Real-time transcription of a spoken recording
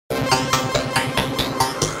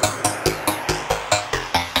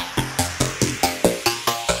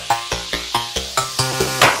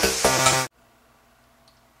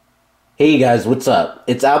Hey guys, what's up?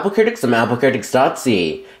 It's AppleCritics from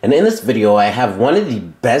applecriticsYT, and in this video I have one of the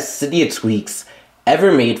best Cydia tweaks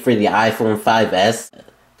ever made for the iPhone 5S.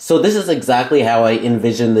 So this is exactly how I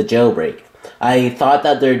envisioned the jailbreak. I thought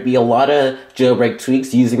that there'd be a lot of jailbreak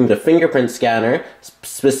tweaks using the fingerprint scanner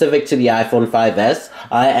specific to the iPhone 5S,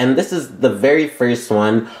 and this is the very first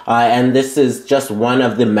one, and this is just one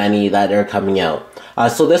of the many that are coming out.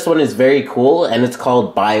 So this one is very cool, and it's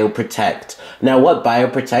called BioProtect. Now what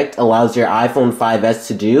BioProtect allows your iPhone 5S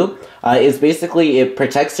to do is basically it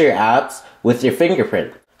protects your apps with your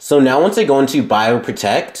fingerprint. So now once I go into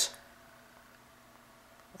BioProtect,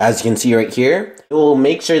 as you can see right here, it will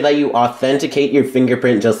make sure that you authenticate your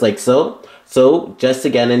fingerprint just like so. So just to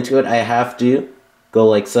get into it, I have to go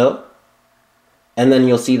like so. And then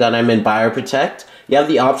you'll see that I'm in BioProtect. You have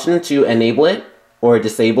the option to enable it or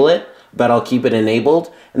disable it, but I'll keep it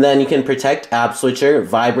enabled. And then you can protect app switcher,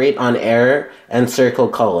 vibrate on error, and circle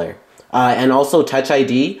color. And also Touch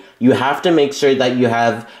ID, you have to make sure that you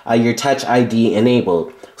have your Touch ID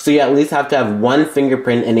enabled. So you at least have to have one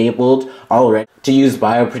fingerprint enabled already to use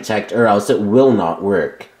BioProtect, or else it will not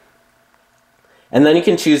work. And then you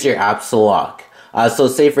can choose your apps to lock. So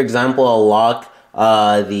say for example, I'll lock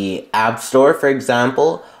the App Store, for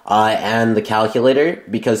example, and the calculator,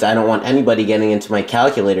 because I don't want anybody getting into my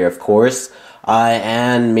calculator, of course.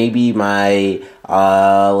 And maybe my,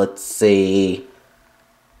 let's say,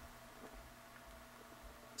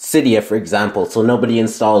 Cydia, for example, so nobody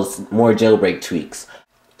installs more jailbreak tweaks.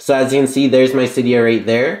 So as you can see, there's my Cydia right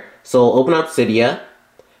there. So I'll open up Cydia,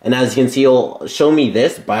 and as you can see, it'll show me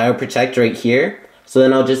this, BioProtect right here. So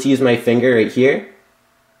then I'll just use my finger right here,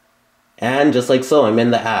 and just like so, I'm in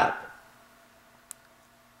the app.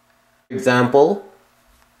 For example,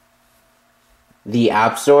 the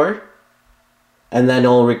App Store, and then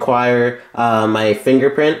it'll require my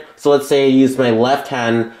fingerprint. So let's say I use my left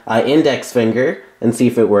hand index finger and see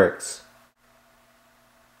if it works.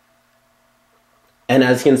 And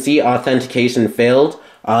as you can see, authentication failed,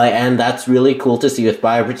 and that's really cool to see with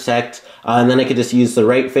BioProtect. And then I could just use the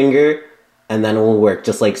right finger, and then it will work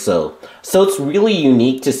just like so. So it's really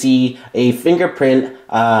unique to see a fingerprint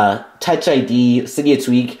Touch ID Cydia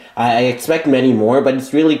tweak. I expect many more, but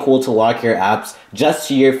it's really cool to lock your apps just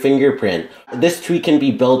to your fingerprint. This tweak can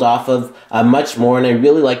be built off of much more, and I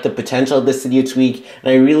really like the potential of this Cydia tweak,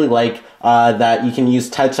 and I really like that you can use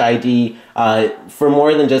Touch ID for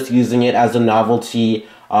more than just using it as a novelty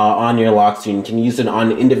on your lock screen. You can use it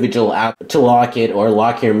on individual app to lock it, or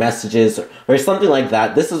lock your messages, or something like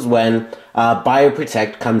that. This is when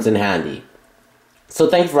BioProtect comes in handy. So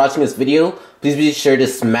thank you for watching this video. Please be sure to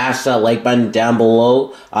smash that like button down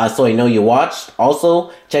below so I know you watched.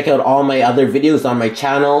 Also, check out all my other videos on my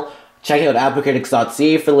channel. Check out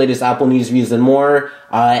applecriticsYT for the latest Apple news, reviews, and more.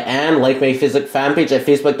 And like my fan page at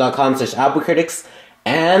facebook.com/applecritics.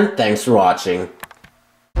 And thanks for watching.